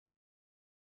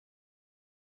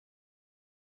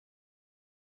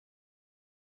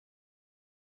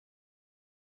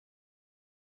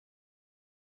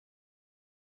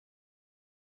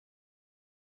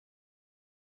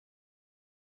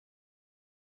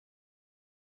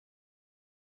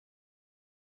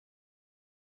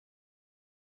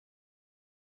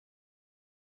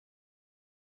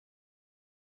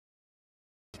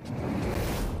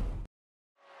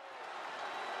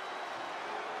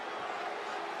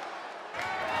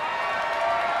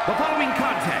The following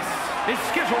contest is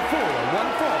scheduled for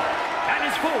one fall and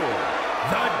is for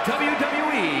the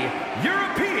WWE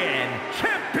European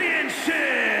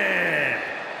Championship.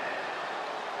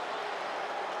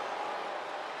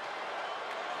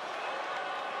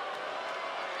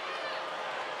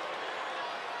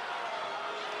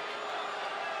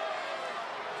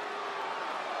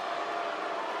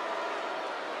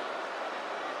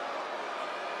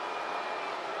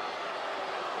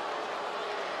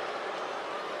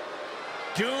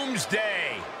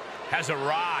 Doomsday has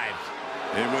arrived.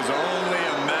 It was only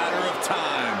a matter of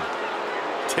time.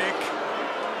 Tick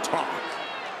tock.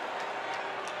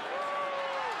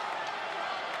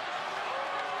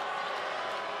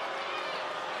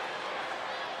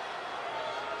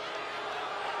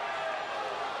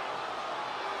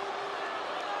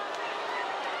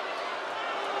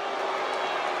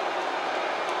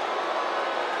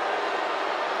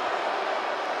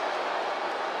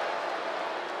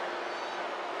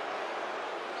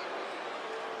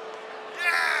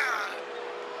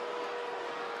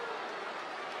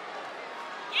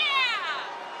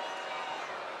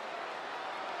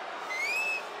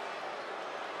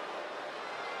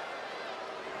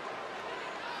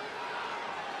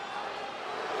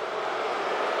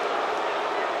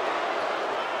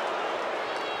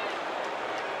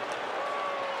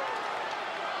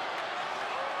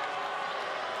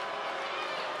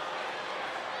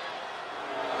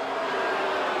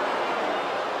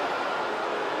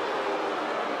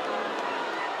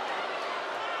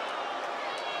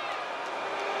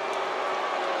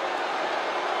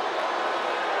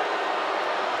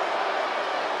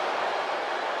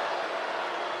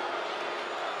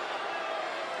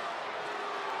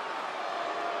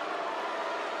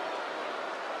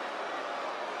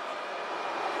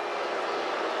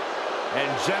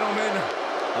 And gentlemen,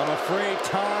 I'm afraid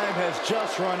time has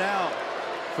just run out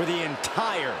for the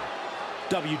entire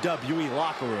WWE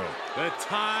locker room. The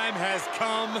time has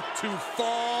come to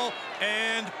fall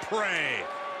and pray.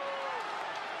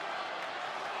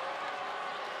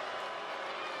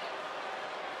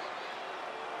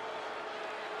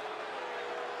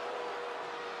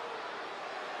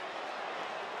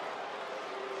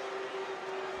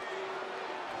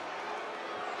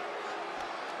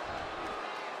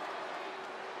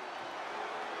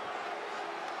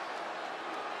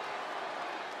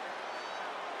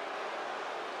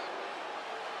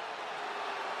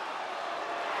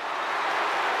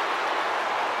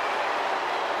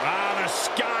 The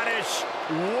Scottish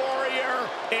Warrior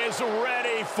is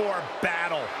ready for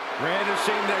battle.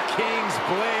 Brandishing the King's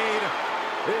blade.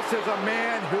 This is a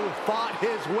man who fought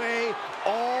his way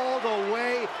all the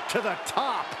way to the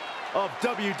top of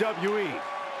WWE.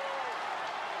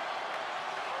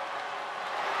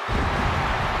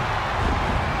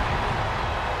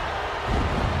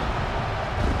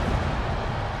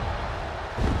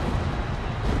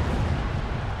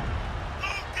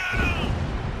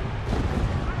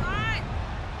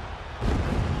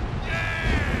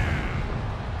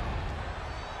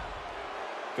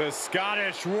 The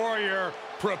Scottish Warrior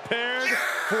prepared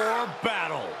for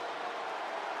battle.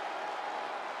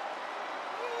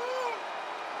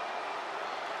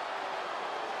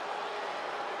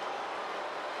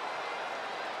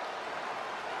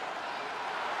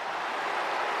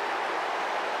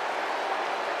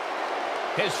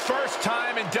 His first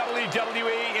time in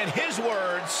WWE, in his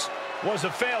words, was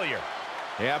a failure.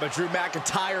 Yeah, but Drew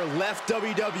McIntyre left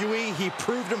WWE, he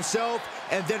proved himself,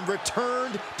 and then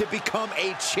returned to become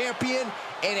a champion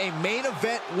and a main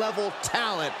event level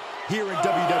talent here in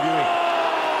WWE.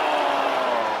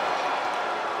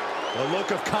 The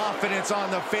look of confidence on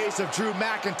the face of Drew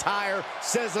McIntyre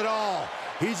says it all.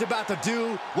 He's about to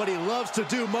do what he loves to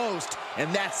do most,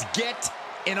 and that's get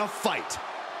in a fight.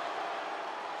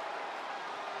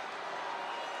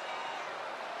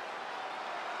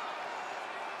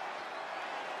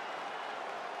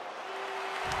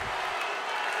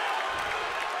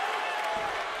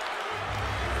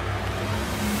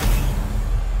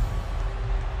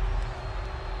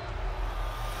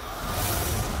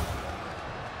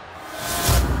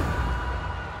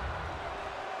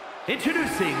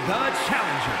 Introducing the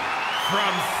challenger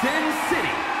from Sin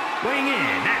City, weighing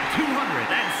in at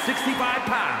 265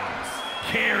 pounds,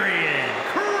 Karrion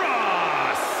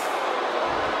Kross.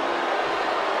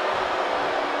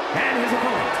 And his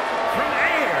opponent from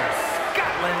Ayr,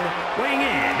 Scotland, weighing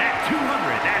in at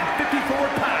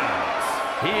 254 pounds.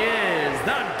 He is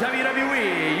the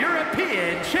WWE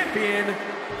European Champion,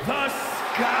 the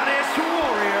Scottish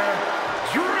Warrior,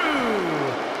 Drew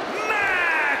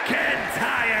McIntyre.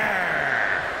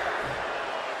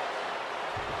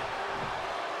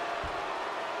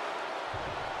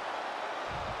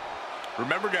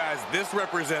 Remember, guys, this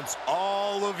represents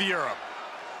all of Europe.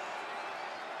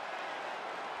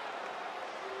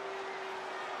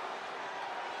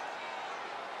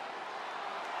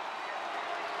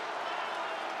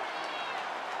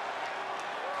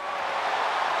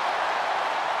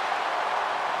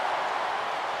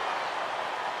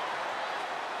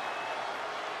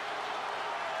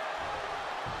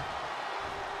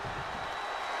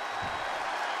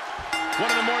 One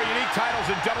of the more unique titles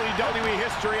in WWE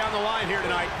history on the line here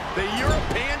tonight. The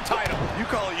European title. You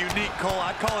call it unique, Cole.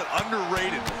 I call it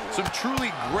underrated. Some truly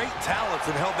great talents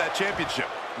have held that championship.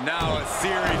 Now a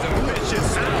series of vicious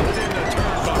stomps in the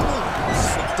turnbuckle.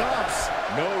 Stomps.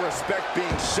 No respect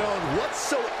being shown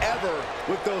whatsoever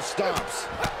with those stomps.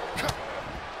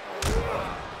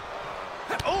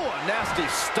 Oh, a nasty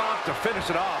stomp to finish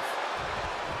it off.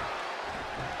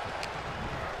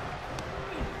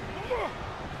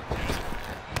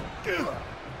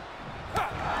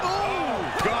 Oh,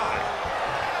 God.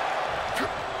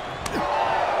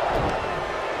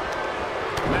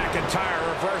 McIntyre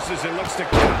reverses and looks to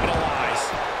capitalize.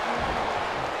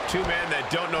 Two men that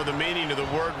don't know the meaning of the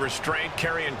word restraint,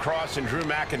 Karrion Kross and Drew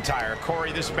McIntyre.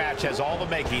 Corey, this match has all the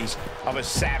makings of a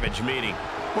savage meeting.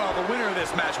 Well, the winner of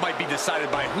this match might be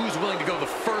decided by who's willing to go the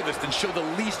furthest and show the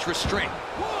least restraint.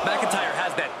 McIntyre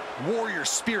has that warrior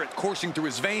spirit coursing through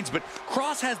his veins, but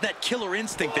Kross has that killer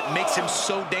instinct that makes him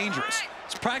so dangerous.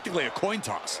 It's practically a coin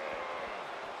toss.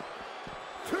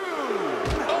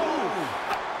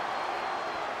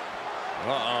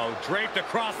 Uh-oh, draped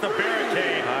across the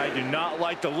barricade. I do not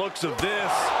like the looks of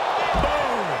this.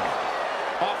 Boom!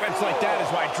 Offense like that is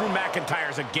why Drew McIntyre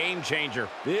is a game changer.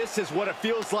 This is what it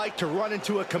feels like to run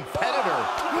into a competitor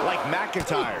like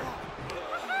McIntyre.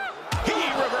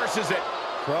 He reverses it.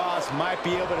 Kross might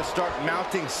be able to start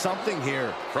mounting something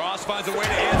here. Kross finds a way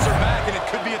to answer back, and it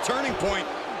could be a turning point.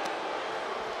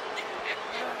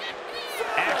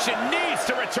 Action needs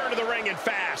to return to the ring and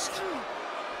fast.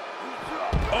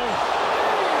 Oh.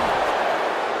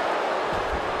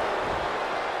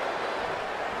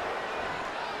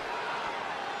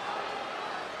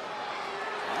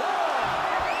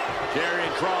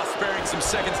 Karrion Kross sparing some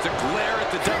seconds to glare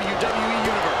at the WWE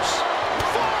Universe.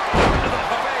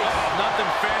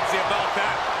 Nothing fancy about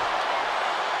that.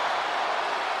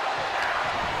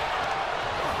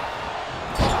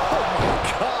 Oh my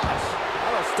gosh,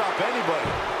 that'll stop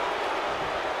anybody.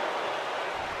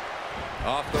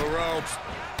 Off the ropes.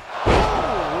 Oh,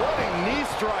 what a knee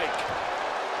strike.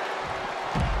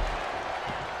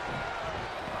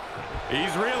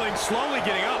 He's reeling, slowly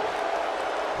getting up.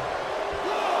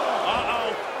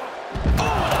 Uh-oh.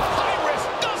 Oh, the high risk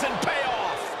doesn't pay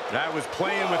off. That was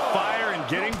playing with fire and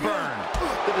getting burned.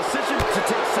 The decision to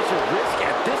take such a risk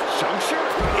at this juncture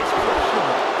is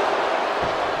questionable.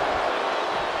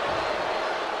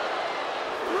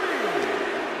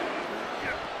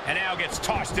 And now gets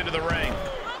tossed into the ring.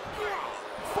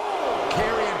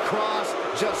 Karrion Kross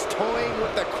just toying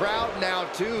with the crowd now,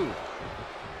 too.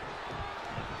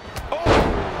 Oh!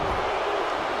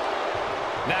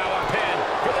 Now a pin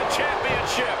for the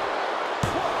championship.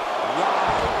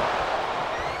 Wow.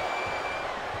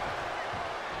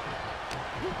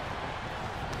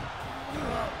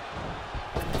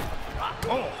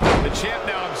 Oh, the champ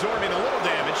now absorbing a little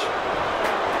damage.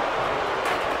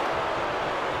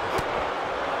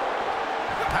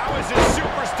 How is this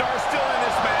superstar still in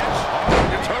this match?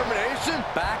 Determination.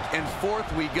 Back and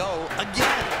forth we go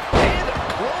again. And a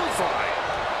clothesline.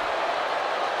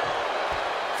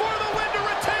 For the win to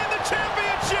retain the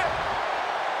championship.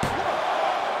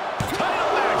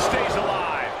 Title match stays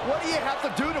alive. What do you have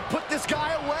to do to put this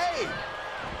guy away?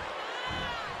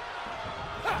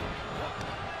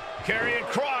 Karrion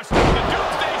Kross to the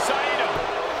Doomsday Saito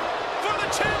for the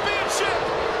championship.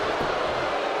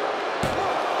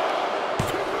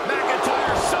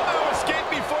 McIntyre somehow escaped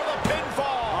before the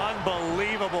pinfall.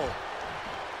 Unbelievable.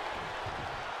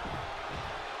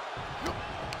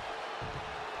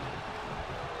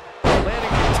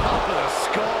 Landing on top of the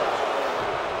skull.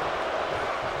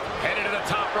 Headed to the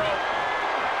top rope.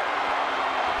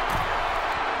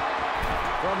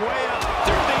 From way up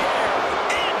through the air.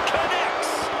 And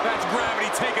connects. That's gravity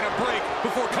taking a break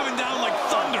before coming down like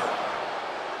thunder.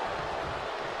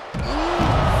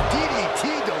 DDT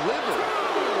delivered.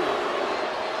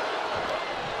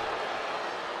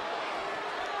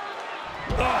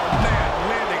 Oh, man,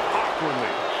 landing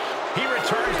awkwardly. He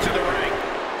returns to the ring.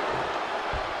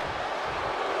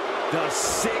 The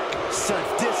sick,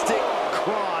 sadistic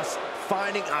Kross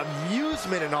finding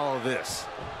amusement in all of this.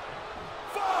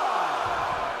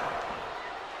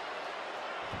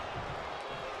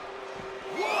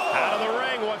 Out of the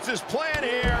ring, what's his plan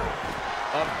here?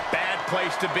 A bad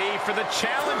place to be for the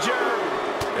challenger.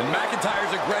 And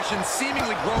McIntyre's aggression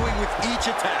seemingly growing with each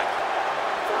attack.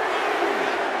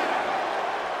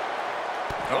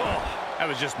 Oh, that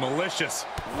was just malicious.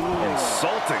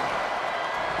 Insulting.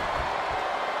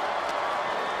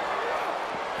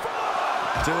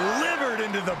 Delivered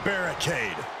into the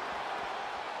barricade.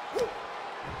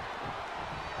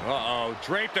 Uh-oh,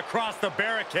 draped across the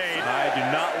barricade. I do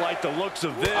not like the looks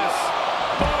of this.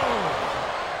 Boom!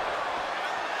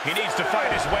 He needs to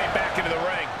find his way back into the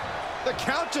ring. The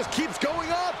count just keeps going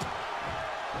up.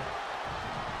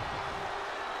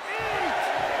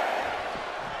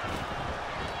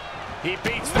 He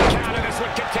beats the count, and this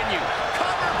would continue.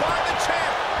 Covered by the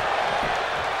champ.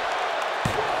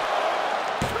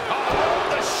 Oh,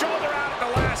 the shoulder out at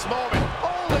the last moment.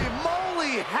 Holy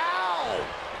moly, how?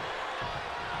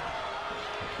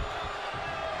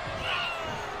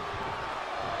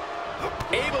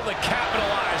 Able to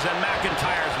capitalize on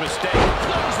McIntyre's mistake.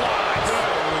 Clotheslines.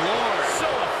 Good Lord. So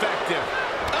effective.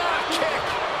 Kick.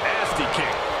 Nasty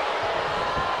kick.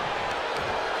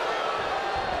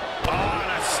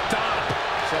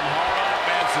 Some hard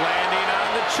offense landing on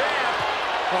the champ.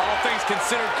 Well, all things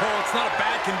considered, Cole, it's not a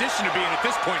bad condition to be in at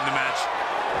this point in the match.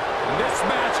 And this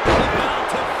match is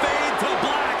about to fade to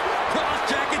black. Cross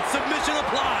jacket submission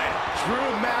applied.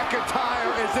 Drew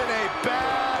McIntyre is in a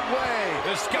bad way.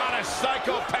 The Scottish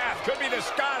psychopath could be the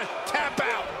Scottish tap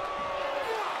out.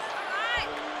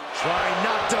 Trying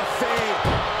not to fade.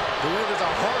 Delivers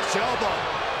a harsh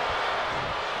elbow.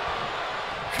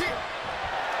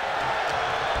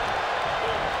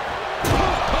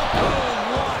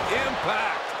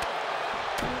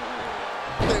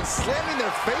 Slamming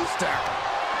their face down.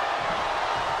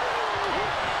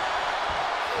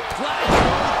 Flash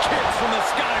kicks from the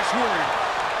Scottish Warrior.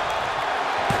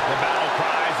 The battle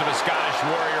cries of a Scottish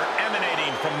Warrior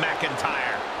emanating from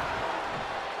McIntyre.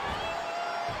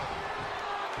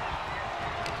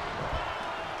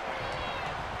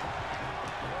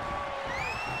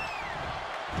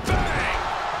 Bang!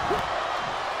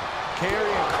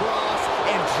 Karrion Kross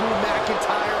and Drew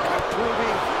McIntyre are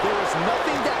proving there is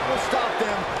nothing that will stop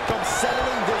them from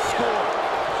settling this score.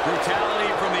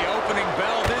 Brutality from the opening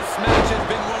bell. This match has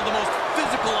been one of the most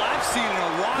physical I've seen in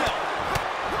a while.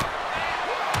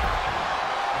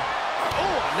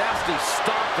 Oh, a nasty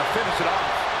stop to finish it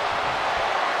off.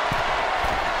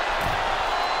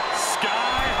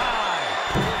 Sky high.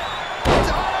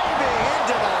 Diving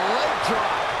into the leg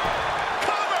drop.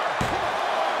 Cover.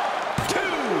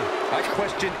 2. I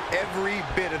question every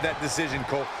bit of that decision,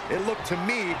 Cole. It looked to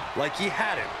me like he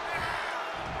had it.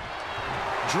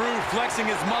 Drew flexing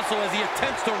his muscle as he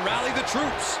attempts to rally the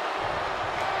troops.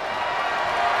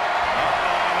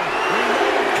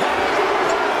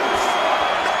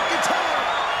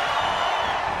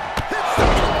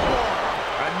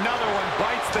 Another one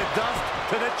bites the dust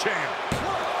to the champ.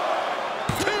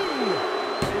 2.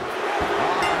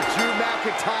 Drew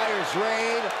McIntyre's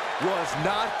reign was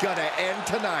not gonna end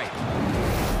tonight.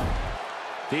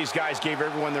 These guys gave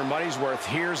everyone their money's worth.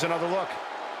 Here's another look.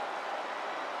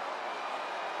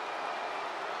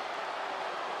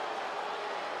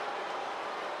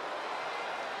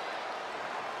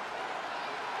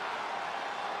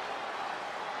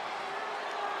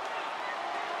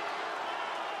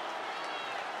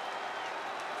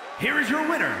 Here is your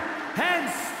winner, and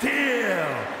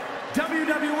still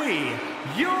WWE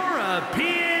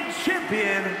European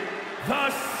Champion,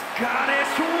 the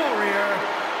Scottish Warrior,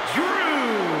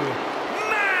 Drew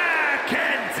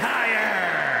McIntyre.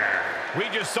 We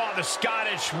just saw the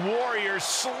Scottish Warrior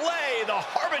slay the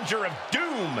harbinger of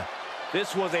doom.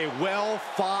 This was a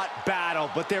well-fought battle,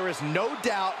 but there is no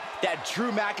doubt that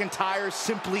Drew McIntyre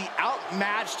simply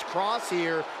outmatched Kross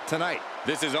here tonight.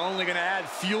 This is only going to add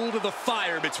fuel to the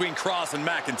fire between Kross and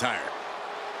McIntyre.